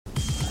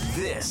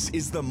This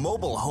is the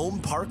Mobile Home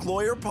Park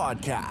Lawyer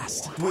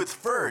Podcast with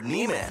Ferd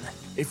Neiman.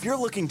 If you're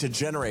looking to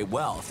generate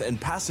wealth and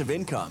passive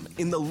income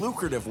in the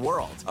lucrative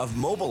world of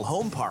mobile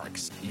home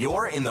parks,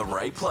 you're in the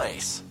right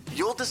place.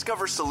 You'll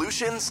discover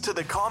solutions to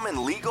the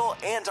common legal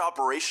and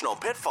operational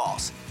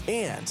pitfalls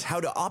and how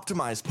to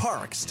optimize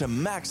parks to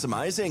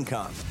maximize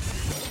income.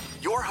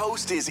 Your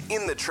host is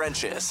in the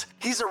trenches.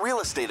 He's a real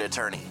estate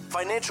attorney,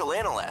 financial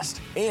analyst,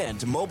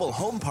 and mobile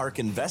home park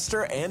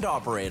investor and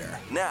operator.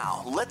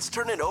 Now, let's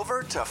turn it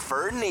over to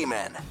Ferd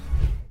Neiman.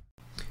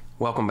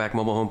 Welcome back,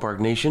 Mobile Home Park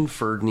Nation.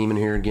 Ferd Neiman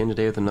here again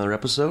today with another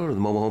episode of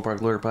the Mobile Home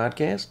Park Lawyer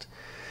Podcast.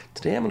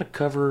 Today I'm going to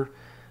cover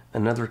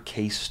another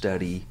case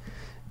study.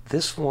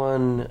 This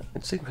one,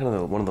 I'd say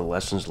one of the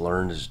lessons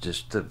learned is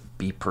just to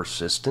be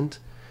persistent.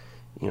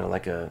 You know,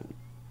 like a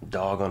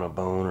dog on a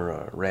bone or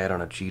a rat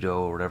on a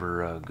Cheeto or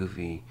whatever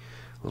goofy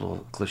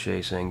little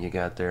cliche saying you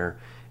got there.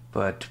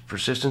 But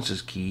persistence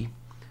is key.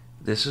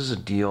 This is a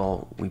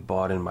deal we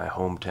bought in my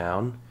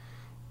hometown,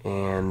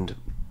 and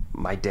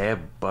my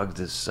dad bugged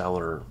this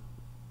seller,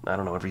 I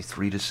don't know, every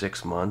 3 to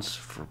 6 months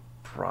for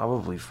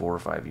probably 4 or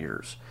 5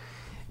 years.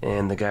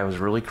 And the guy was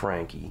really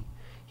cranky.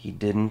 He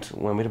didn't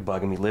want me to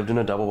bug him. He lived in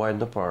a double wide in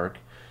the park,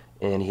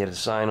 and he had a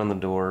sign on the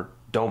door,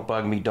 "Don't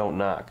bug me, don't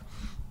knock."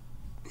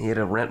 He had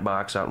a rent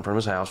box out in front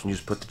of his house, and you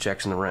just put the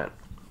checks in the rent.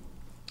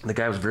 The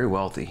guy was very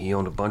wealthy. He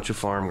owned a bunch of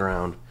farm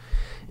ground,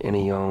 and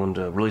he owned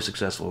a really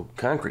successful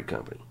concrete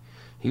company.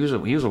 He was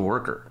a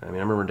worker. I mean, I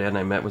remember Dad and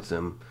I met with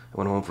him. I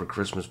went home for a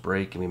Christmas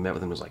break, and we met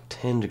with him. It was like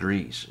 10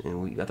 degrees,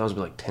 and I thought it was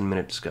like a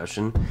 10-minute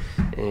discussion.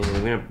 And we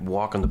ended up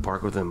walking the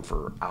park with him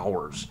for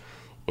hours.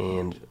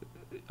 And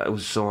I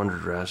was so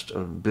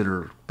underdressed,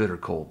 bitter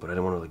cold, but I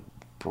didn't want to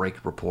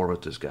break rapport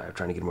with this guy. I'm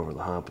trying to get him over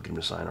the hump and get him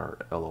to sign our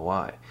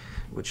LOI,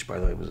 which, by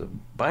the way, was a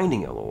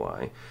binding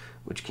LOI,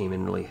 which came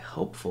in really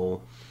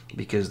helpful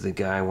because the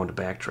guy wanted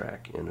to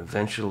backtrack. And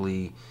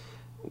eventually,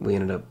 we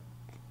ended up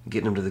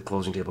getting him to the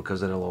closing table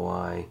because of that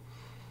LOI.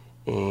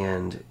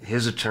 And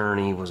his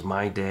attorney was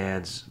my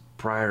dad's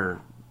prior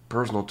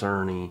personal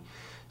attorney.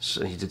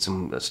 So he did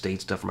some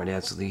estate stuff for my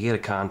dad. So he had a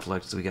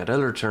conflict. So we got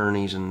other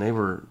attorneys, and they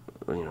were,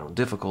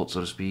 difficult, so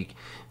to speak,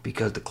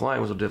 because the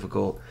client was so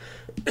difficult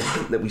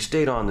that we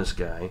stayed on this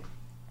guy.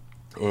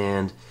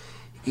 And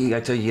I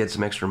tell you, he had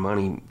some extra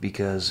money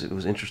because it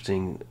was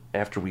interesting.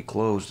 After we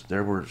closed,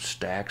 there were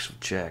stacks of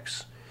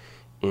checks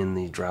in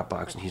the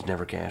Dropbox, and he's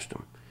never cashed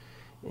them.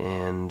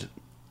 And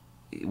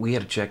we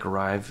had a check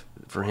arrive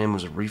for him. It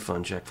was a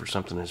refund check for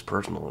something that's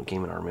personal, and it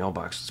came in our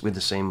mailbox. We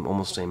had the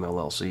almost same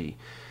LLC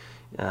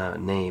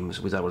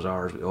names. We thought it was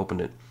ours. We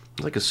opened it.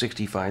 It was like a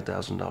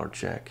 $65,000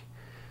 check.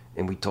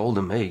 And we told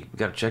him, "Hey, we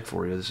got a check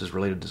for you. This is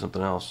related to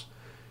something else."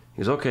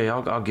 He goes, "Okay,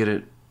 I'll get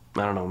it.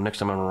 I don't know, next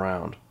time I'm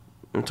around."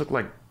 And it took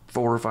like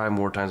 4 or 5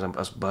 more times of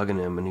us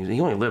bugging him, and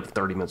he only lived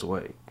 30 minutes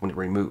away when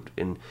he moved.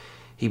 And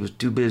he was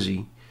too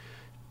busy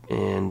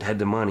and had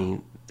the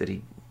money that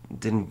he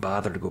didn't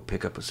bother to go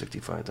pick up a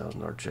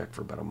 $65,000 check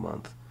for about a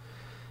month.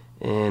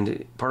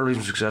 And part of the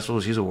reason he's successful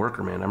is he's a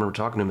worker, man. I remember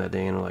talking to him that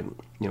day, and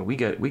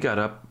we got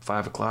up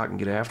 5 o'clock and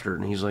get after it.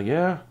 And he's like,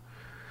 "Yeah,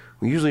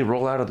 we usually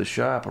roll out of the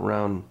shop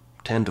around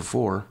 10 to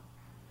 4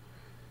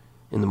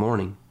 in the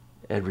morning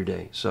every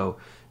day." So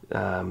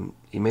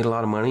he made a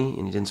lot of money,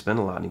 and he didn't spend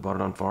a lot. And he bought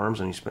it on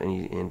farms, and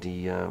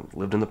he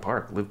lived in the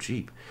park, lived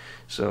cheap.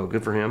 So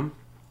good for him.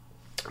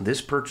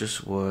 This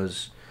purchase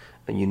was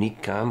a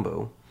unique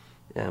combo.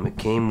 It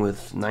came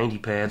with 90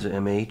 pads of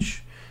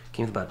MH,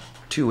 came with about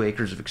 2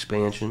 acres of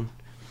expansion,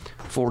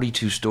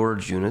 42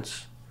 storage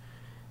units.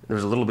 There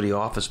was a little bitty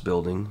office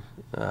building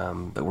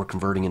that we're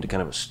converting into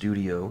kind of a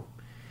studio.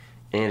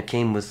 And it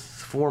came with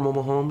 4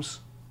 mobile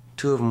homes.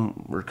 2 of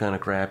them were kind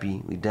of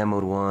crappy. We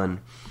demoed one,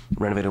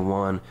 renovated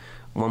one.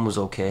 One was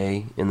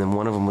okay, and then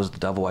one of them was the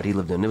double wide he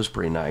lived in. It was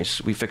pretty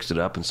nice. We fixed it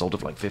up and sold it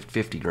for like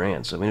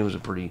 $50,000. So I mean, it was a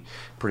pretty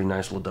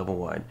nice little double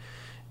wide.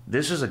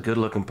 This is a good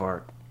looking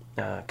park.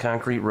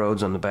 Concrete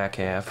roads on the back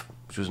half,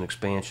 which was an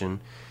expansion,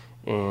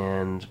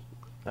 and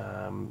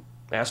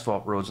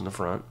asphalt roads in the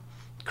front,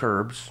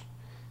 curbs.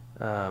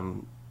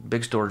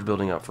 Big storage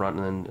building up front,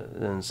 and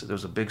then there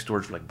was a big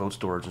storage for like boat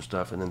storage and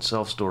stuff, and then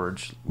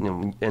self-storage,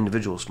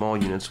 individual small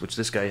units, which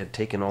this guy had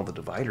taken all the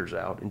dividers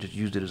out and just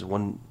used it as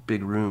one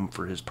big room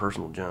for his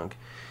personal junk.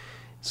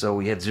 So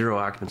we had 0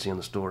 occupancy on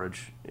the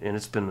storage, and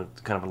it's been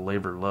kind of a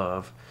labor of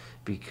love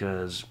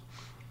because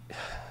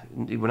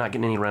we're not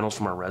getting any rentals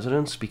from our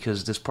residents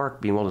because this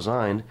park being well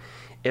designed,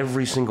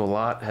 every single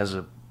lot has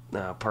a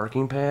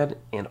parking pad,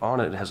 and on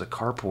it has a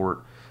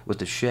carport with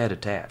the shed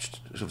attached.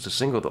 So it's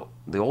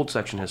the old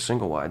section has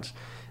single wides,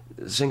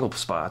 single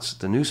spots.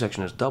 The new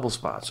section has double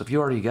spots. So if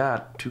you already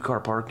got 2-car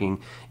parking,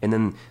 and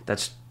then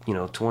that's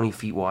 20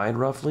 feet wide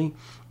roughly,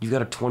 you've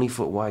got a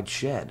 20-foot wide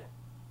shed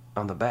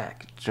on the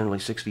back, generally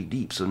 6 feet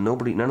deep. So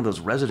none of those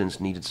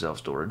residents needed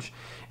self-storage.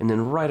 And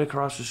then right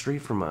across the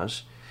street from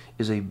us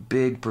is a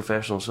big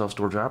professional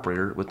self-storage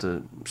operator with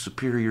a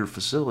superior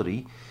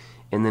facility.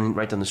 And then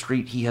right down the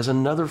street, he has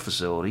another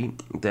facility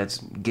that's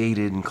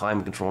gated and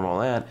climate control and all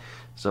that.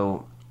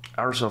 So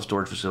our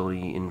self-storage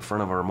facility in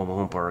front of our mobile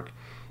home park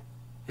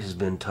has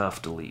been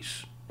tough to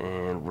lease,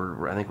 and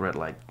I think we're at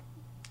like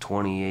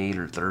 28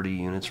 or 30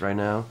 units right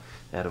now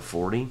out of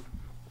 40.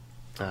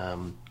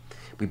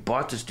 We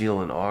bought this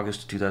deal in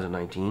August of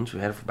 2019, so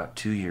we had it for about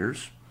 2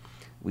 years.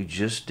 We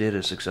just did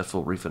a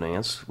successful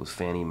refinance with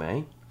Fannie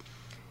Mae,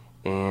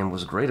 and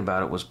what's great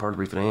about it was part of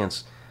the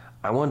refinance,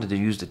 I wanted to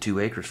use the 2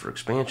 acres for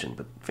expansion,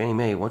 but Fannie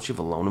Mae, once you have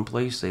a loan in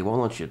place, they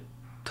won't let you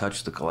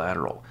touch the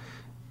collateral,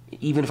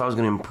 even if I was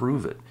going to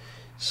improve it.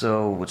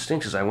 So what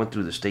stinks is I went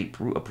through the state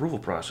approval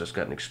process,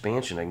 got an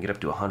expansion, I can get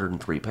up to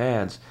 103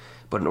 pads,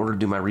 but in order to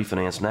do my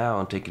refinance now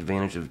and take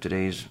advantage of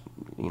today's,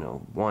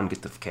 one,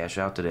 get the cash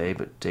out today,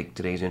 but take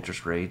today's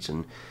interest rates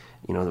and,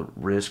 the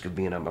risk of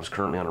I was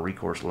currently on a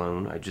recourse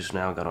loan. I just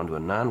now got onto a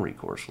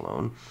non-recourse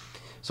loan.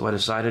 So I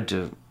decided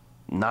to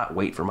not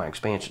wait for my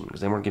expansion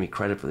because they weren't giving me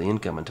credit for the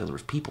income until there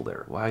was people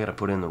there. Well, I got to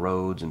put in the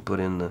roads and put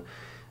in the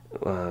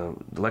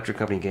electric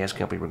company, gas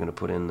company. We're going to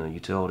put in the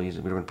utilities.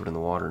 We were going to put in the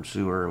water and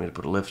sewer. We had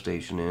to put a lift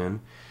station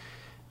in.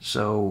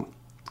 So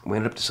we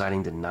ended up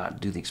deciding to not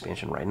do the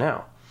expansion right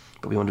now,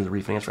 but we want to do the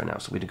refinance right now.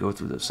 So we had to go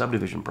through the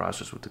subdivision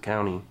process with the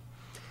county,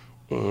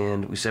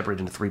 and we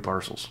separated into 3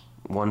 parcels: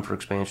 1 for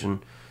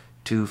expansion,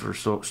 2 for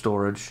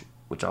storage,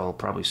 which I'll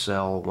probably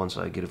sell once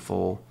I get it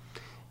full,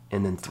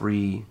 and then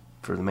 3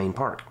 for the main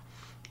park.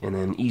 And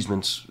then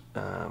easements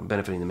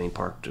benefiting the main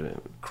park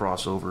to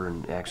cross over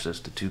and access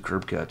to 2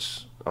 curb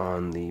cuts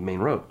on the main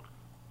road.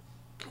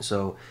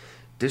 So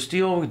this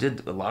deal, we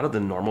did a lot of the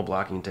normal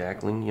blocking and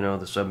tackling,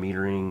 the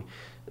sub-metering,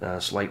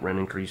 slight rent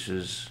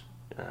increases.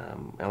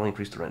 I only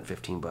increased the rent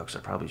 $15. I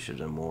probably should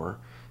have done more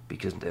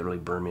because they really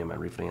burned me on my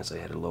refinance.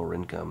 I had a lower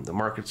income. The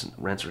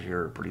rents are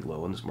here are pretty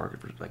low in this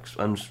market, like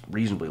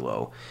unreasonably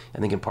low. I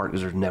think in part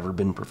because there's never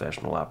been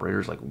professional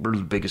operators. Like, we're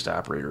the biggest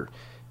operator,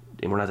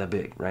 and we're not that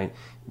big, right?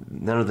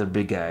 None of the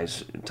big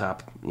guys,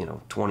 top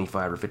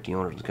 25 or 50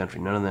 owners in the country,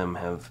 none of them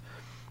have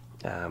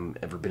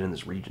ever been in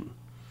this region.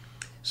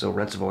 So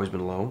rents have always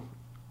been low.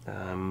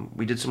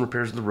 We did some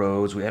repairs to the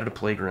roads. We added a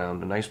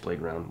playground, a nice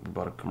playground. We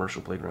bought a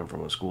commercial playground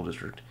from a school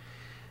district.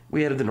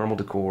 We added the normal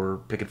decor,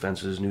 picket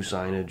fences, new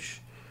signage,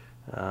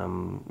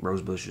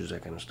 rose bushes,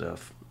 that kind of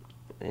stuff.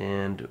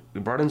 And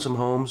we brought in some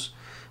homes.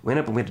 We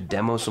had to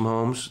demo some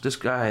homes. This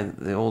guy,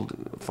 the old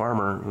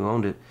farmer who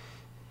owned it,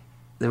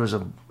 there was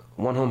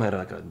one home had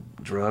like a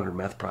drug or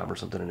meth problem or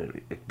something,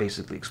 and it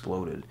basically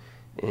exploded.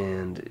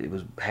 And it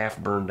was half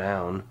burned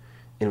down,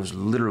 and it was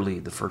literally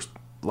the first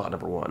lot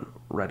number 1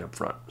 right up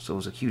front. So it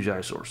was a huge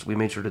eyesore. So we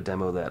made sure to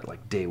demo that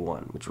like day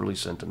 1, which really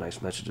sent a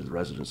nice message to the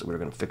residents that we were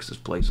going to fix this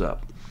place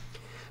up.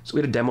 So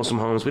we had to demo some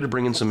homes. We had to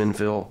bring in some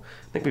infill.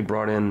 I think we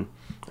brought in,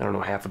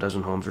 half a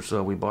dozen homes or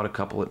so. We bought a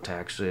couple at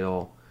tax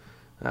sale.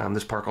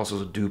 This park also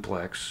is a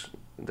duplex.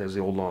 There's the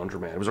old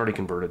laundromat. It was already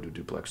converted to a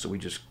duplex, so we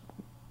just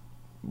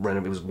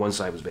renovated. It was one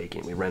side was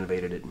vacant. We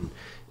renovated it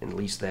and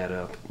leased that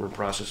up. We're in the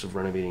process of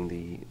renovating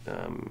the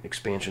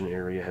expansion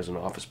area. It has an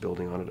office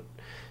building on it.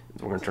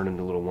 We're going to turn it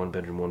into a little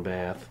 1-bedroom,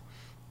 1-bath.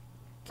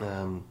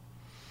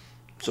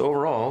 So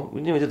overall,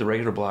 we did the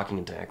regular blocking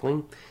and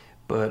tackling,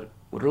 but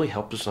what really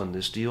helped us on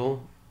this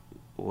deal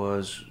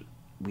was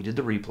we did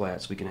the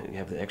replats. We can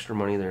have the extra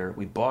money there.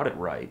 We bought it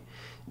right.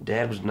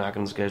 Dad was knocking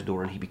on this guy's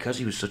door, and because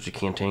he was such a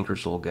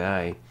cantankerous old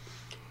guy,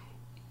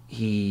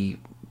 he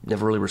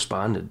never really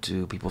responded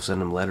to people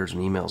sending him letters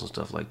and emails and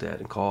stuff like that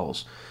and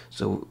calls.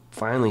 So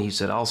finally he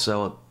said, I'll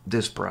sell at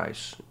this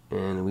price.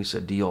 And we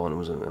said deal, and it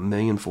was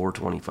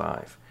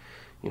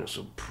 $1,425,000.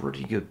 So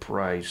pretty good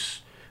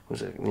price. It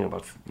was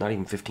about not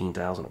even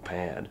 $15,000 a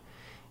pad.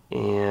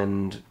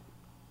 And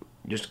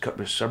just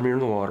submarine in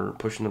the water,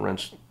 pushing the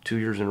rents 2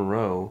 years in a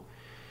row,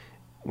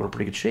 we're in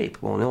pretty good shape.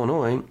 Well, in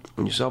Illinois,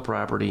 when you sell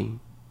property,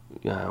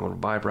 when you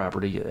buy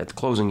property, at the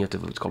closing you have to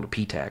what's called a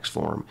P-tax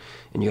form,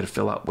 and you got to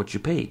fill out what you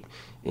paid,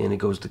 and it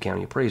goes to the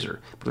county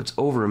appraiser. But if it's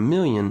over $1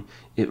 million,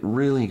 it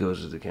really goes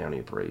to the county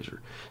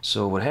appraiser.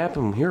 So what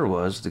happened here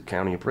was the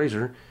county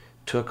appraiser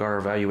took our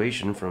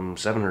valuation from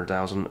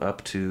 $700,000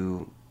 up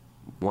to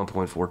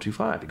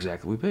 $1.425,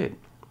 exactly what we paid.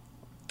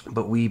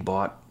 But we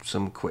bought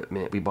some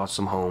equipment, we bought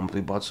some homes,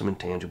 we bought some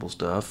intangible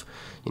stuff,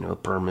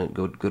 permanent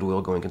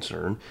goodwill going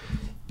concern.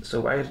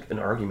 So I had an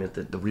argument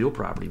that the real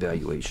property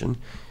valuation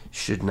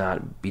should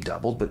not be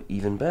doubled, but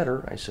even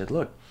better, I said,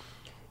 look,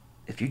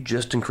 if you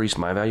just increase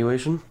my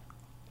valuation,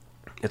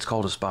 it's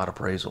called a spot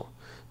appraisal.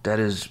 That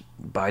is,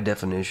 by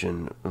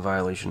definition, a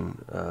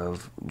violation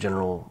of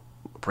general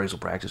appraisal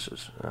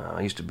practices. I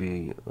used to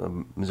be a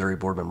Missouri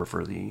board member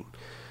for the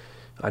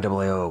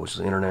IAAO, which is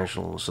the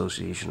International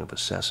Association of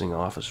Assessing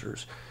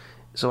Officers.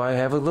 So I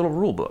have a little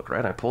rule book,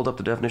 right? I pulled up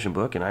the definition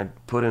book and I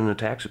put in a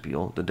tax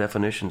appeal, the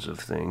definitions of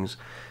things,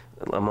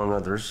 among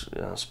others,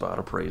 spot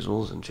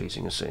appraisals and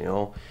chasing a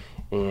sale,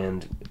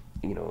 and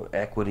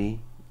equity,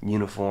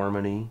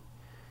 uniformity,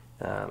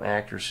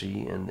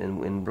 accuracy,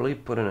 and really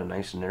put in a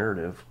nice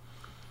narrative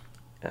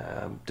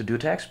to do a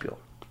tax appeal.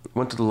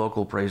 Went to the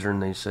local appraiser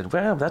and they said,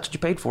 well, that's what you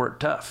paid for it,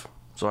 tough.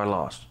 So I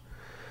lost.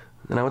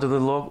 Then I went to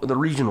the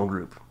regional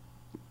group,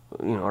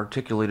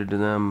 articulated to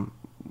them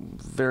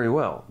very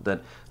well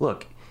that,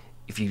 look,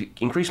 if you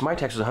increase my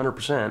taxes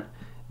 100%,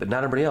 but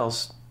not everybody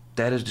else,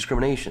 that is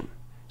discrimination.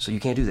 So you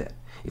can't do that.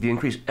 If you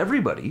increase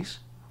everybody's,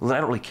 well, then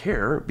I don't really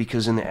care,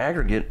 because in the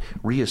aggregate,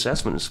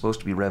 reassessment is supposed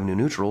to be revenue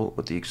neutral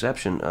with the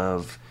exception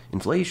of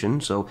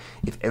inflation. So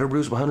if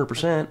everybody's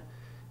 100%,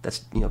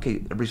 that's, okay,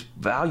 everybody's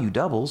value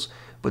doubles,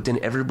 but then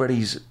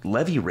everybody's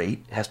levy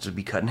rate has to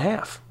be cut in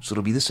half. So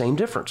it'll be the same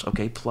difference,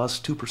 okay, plus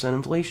 2%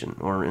 inflation,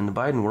 or in the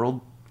Biden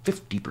world,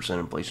 50%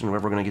 inflation,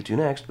 whatever we're going to get to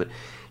next, but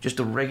just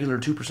a regular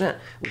 2%,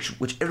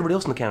 which everybody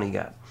else in the county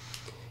got.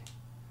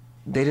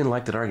 They didn't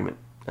like that argument.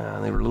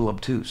 They were a little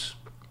obtuse.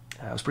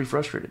 I was pretty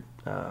frustrated.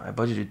 I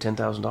budgeted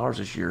 $10,000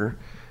 this year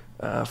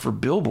for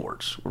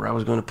billboards, where I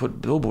was going to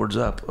put billboards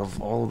up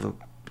of all of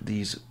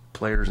these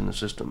players in the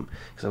system,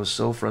 because I was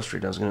so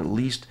frustrated. I was going to at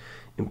least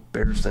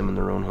embarrass them in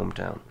their own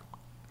hometown.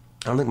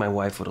 I don't think my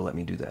wife would have let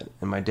me do that,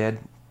 and my dad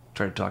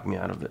tried to talk me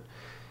out of it,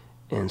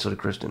 and so did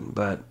Kristen.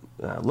 But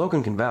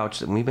Logan can vouch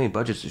that when we made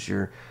budgets this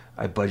year,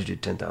 I budgeted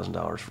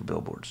 $10,000 for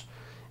billboards,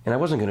 and I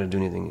wasn't going to do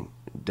anything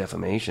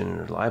defamation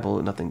or libel.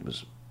 Nothing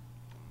was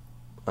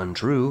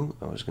untrue.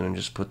 I was going to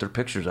just put their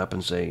pictures up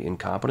and say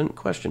incompetent ?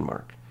 Crooked ?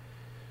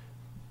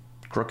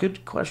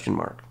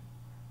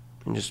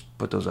 And just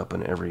put those up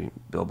in every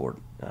billboard,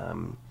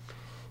 and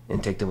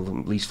take the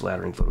least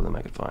flattering photo of them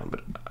I could find.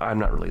 But I'm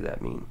not really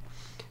that mean.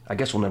 I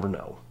guess we'll never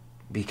know,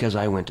 because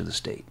I went to the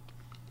state,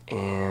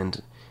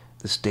 and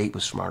the state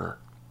was smarter,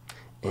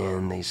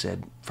 and they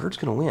said Ferd's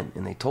going to win,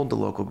 and they told the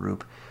local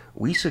group,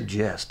 we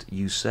suggest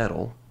you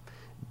settle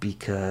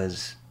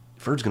because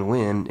Ferd's going to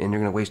win, and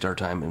you're going to waste our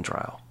time in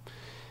trial.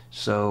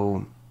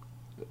 So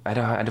I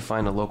had to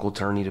find a local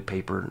attorney to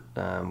paper,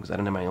 because I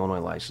didn't have my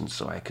Illinois license,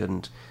 so I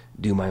couldn't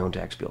do my own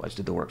tax bill. I just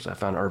did the work. So I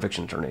found our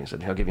eviction attorney and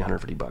said, I'll give you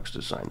 $150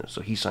 to sign this.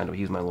 So he signed it.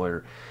 He was my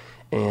lawyer.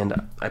 And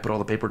I put all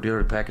the paper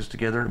package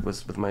together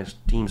with my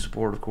team's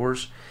support, of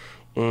course.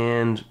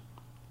 And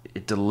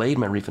it delayed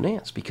my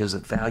refinance because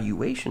of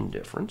valuation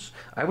difference.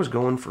 I was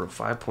going for a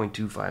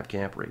 5.25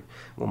 cap rate.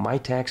 Well, my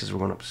taxes were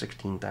going up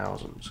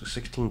 $16,000. So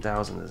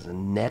 $16,000 is a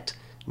net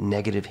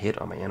negative hit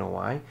on my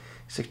NOI.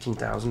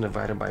 $16,000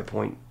 divided by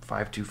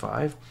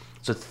 0.525.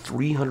 It's a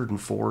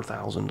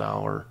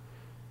 $304,000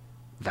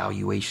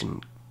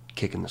 valuation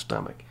kick in the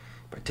stomach.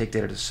 If I take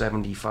that at a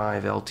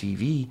 75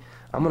 LTV,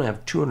 I'm going to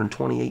have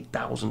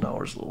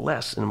 $228,000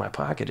 less in my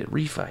pocket at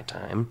refi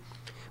time,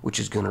 which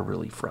is going to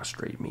really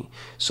frustrate me.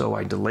 So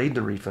I delayed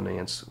the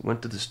refinance,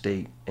 went to the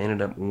state,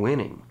 ended up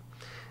winning.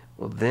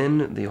 Well,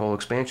 then the whole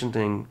expansion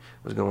thing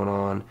was going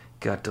on,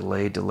 got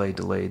delayed.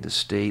 The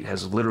state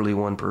has literally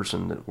one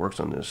person that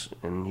works on this,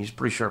 and he's a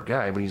pretty sharp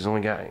guy, but he's the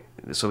only guy.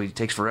 So he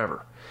takes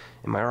forever.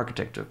 And my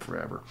architect took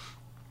forever.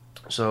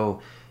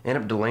 So I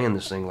ended up delaying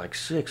this thing like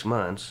 6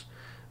 months,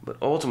 but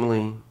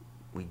ultimately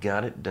we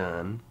got it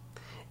done,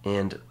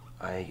 and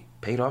I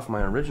paid off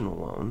my original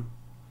loan,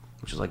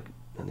 which is like,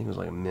 I think it was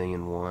like $1.1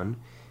 million.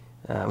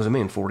 It was $1.040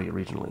 million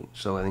originally,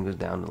 so I think it was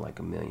down to like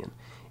 $1 million.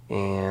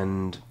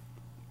 And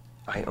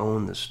I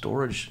own the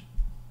storage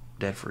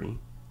debt-free.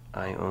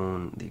 I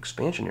own the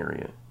expansion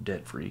area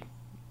debt-free,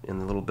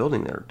 and the little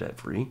building there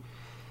debt-free.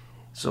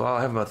 So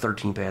I'll have about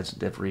 13 pads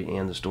debt-free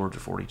and the storage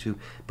of 42.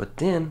 But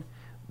then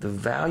the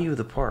value of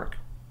the park,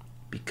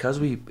 because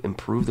we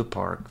improved the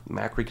park,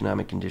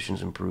 macroeconomic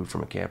conditions improved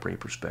from a cap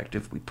rate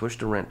perspective. We pushed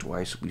the rent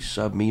twice. We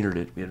sub-metered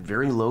it. We had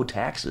very low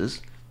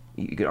taxes,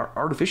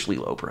 artificially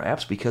low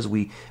perhaps, because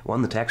we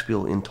won the tax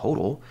bill in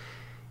total.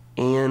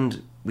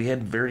 And we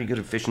had very good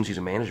efficiencies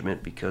of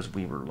management because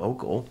we were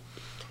local.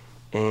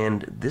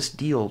 And this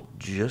deal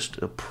just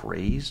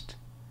appraised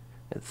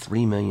at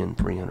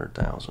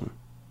 $3,300,000.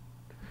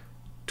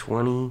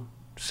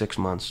 26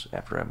 months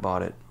after I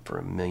bought it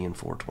for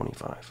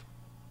 $1,425,000.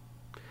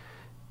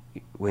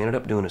 We ended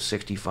up doing a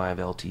 65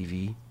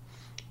 LTV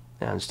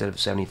instead of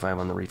 75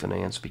 on the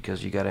refinance,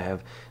 because you got to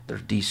have,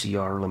 there's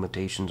DCR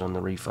limitations on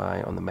the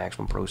refi, on the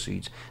maximum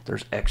proceeds.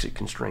 There's exit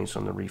constraints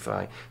on the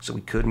refi, so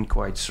we couldn't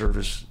quite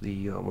service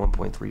the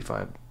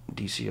 1.35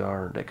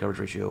 DCR, debt coverage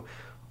ratio,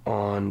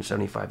 on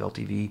 75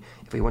 LTV.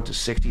 If we went to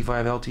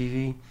 65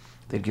 LTV,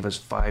 they'd give us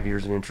 5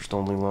 years of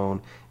interest-only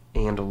loan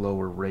and a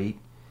lower rate.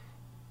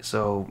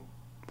 So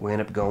we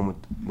ended up going with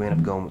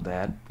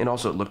that, and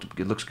also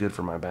it looks good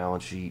for my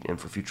balance sheet and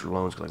for future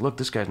loans. Like, look,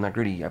 this guy's not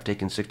greedy. I've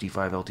taken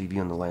 65 LTV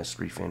on the last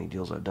 3 Fannie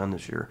deals I've done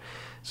this year,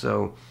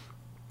 so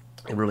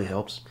it really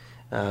helps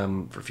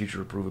for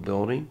future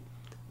approvability.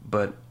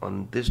 But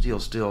on this deal,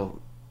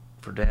 still,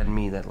 for Dad and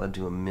me, that led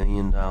to $1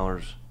 million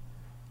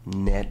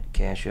net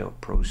cash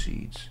out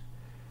proceeds,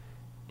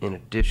 in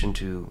addition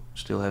to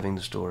still having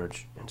the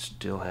storage and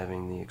still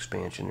having the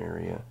expansion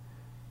area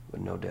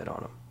with no debt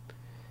on them.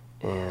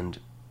 And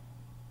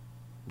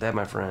that,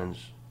 my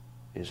friends,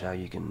 is how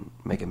you can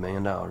make $1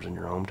 million in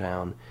your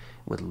hometown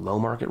with low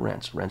market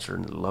rents. Rents are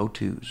in the low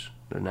twos.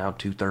 They're now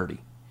 $230,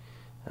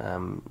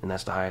 and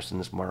that's the highest in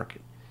this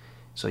market.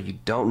 So you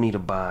don't need to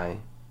buy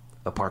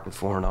a park with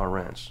 $400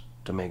 rents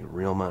to make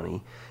real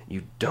money.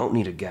 You don't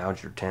need to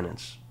gouge your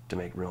tenants to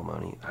make real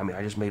money. I mean,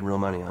 I just made real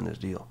money on this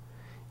deal.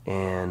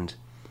 And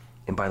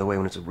And by the way,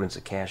 when it's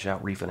a cash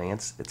out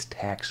refinance, it's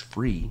tax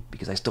free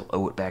because I still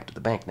owe it back to the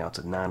bank. Now it's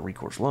a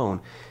non-recourse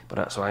loan,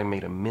 but so I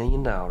made $1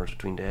 million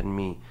between Dad and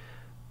me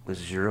with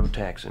zero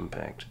tax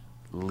impact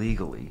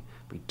legally.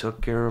 We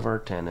took care of our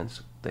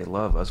tenants. They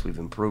love us. We've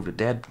improved it.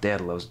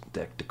 Dad loves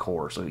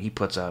decor, so he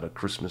puts out a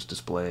Christmas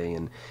display,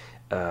 and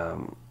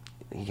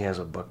he has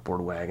a buckboard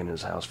wagon in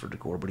his house for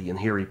decor. But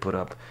here he put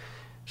up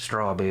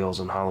straw bales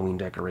and Halloween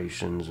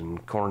decorations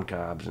and corn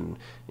cobs and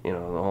the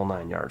whole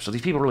 9 yards. So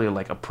these people really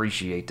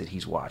appreciate that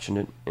he's watching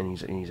it, and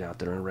he's out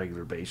there on a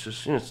regular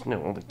basis. And it's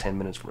only 10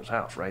 minutes from his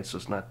house, right? So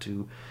it's not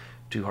too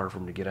hard for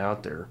him to get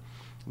out there.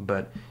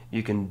 But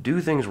you can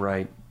do things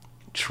right,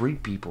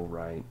 treat people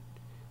right,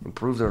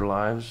 improve their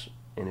lives.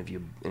 And if we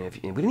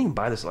didn't even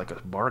buy this like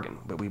a bargain,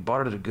 but we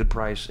bought it at a good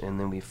price, and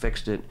then we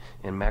fixed it,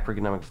 and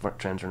macroeconomic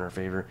trends are in our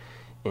favor,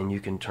 and you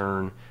can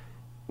turn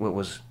what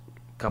was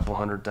a couple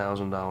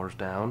 $100,000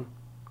 down,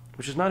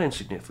 which is not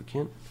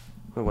insignificant.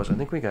 What was it? I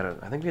think we had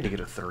to get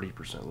a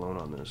 30% loan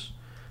on this,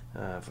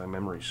 if my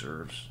memory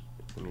serves.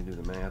 Let me do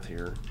the math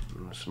here.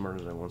 I'm as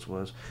smart as I once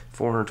was.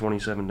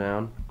 427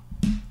 down.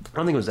 I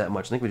don't think it was that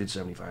much. I think we did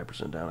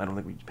 75% down. I don't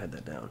think we had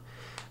that down.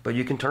 But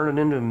you can turn it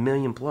into $1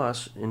 million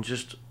plus in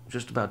just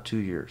about 2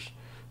 years.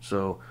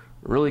 So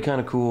really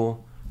kind of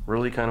cool,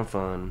 really kind of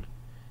fun,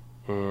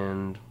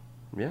 and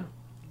yeah,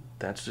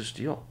 that's this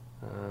deal.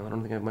 I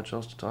don't think I have much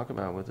else to talk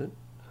about with it.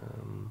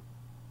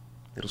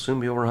 It'll soon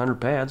be over 100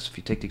 pads if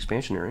you take the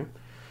expansion area.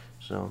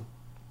 So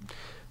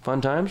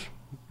fun times.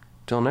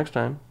 Till next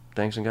time,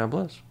 thanks and God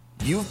bless.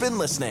 You've been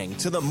listening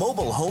to the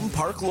Mobile Home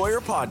Park Lawyer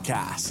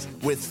Podcast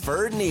with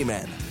Ferd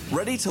Neiman.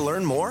 Ready to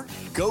learn more?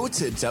 Go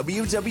to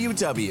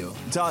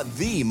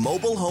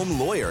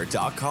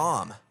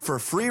www.themobilehomelawyer.com for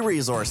free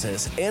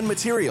resources and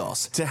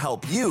materials to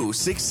help you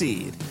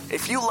succeed.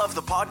 If you love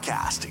the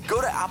podcast, go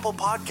to Apple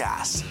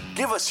Podcasts,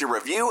 give us your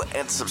review,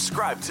 and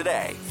subscribe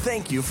today.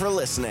 Thank you for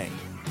listening.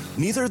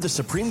 Neither the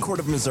Supreme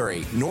Court of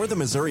Missouri nor the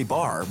Missouri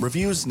Bar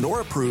reviews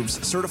nor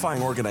approves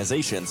certifying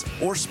organizations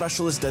or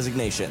specialist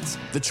designations.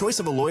 The choice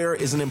of a lawyer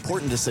is an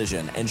important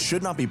decision and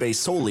should not be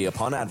based solely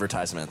upon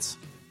advertisements.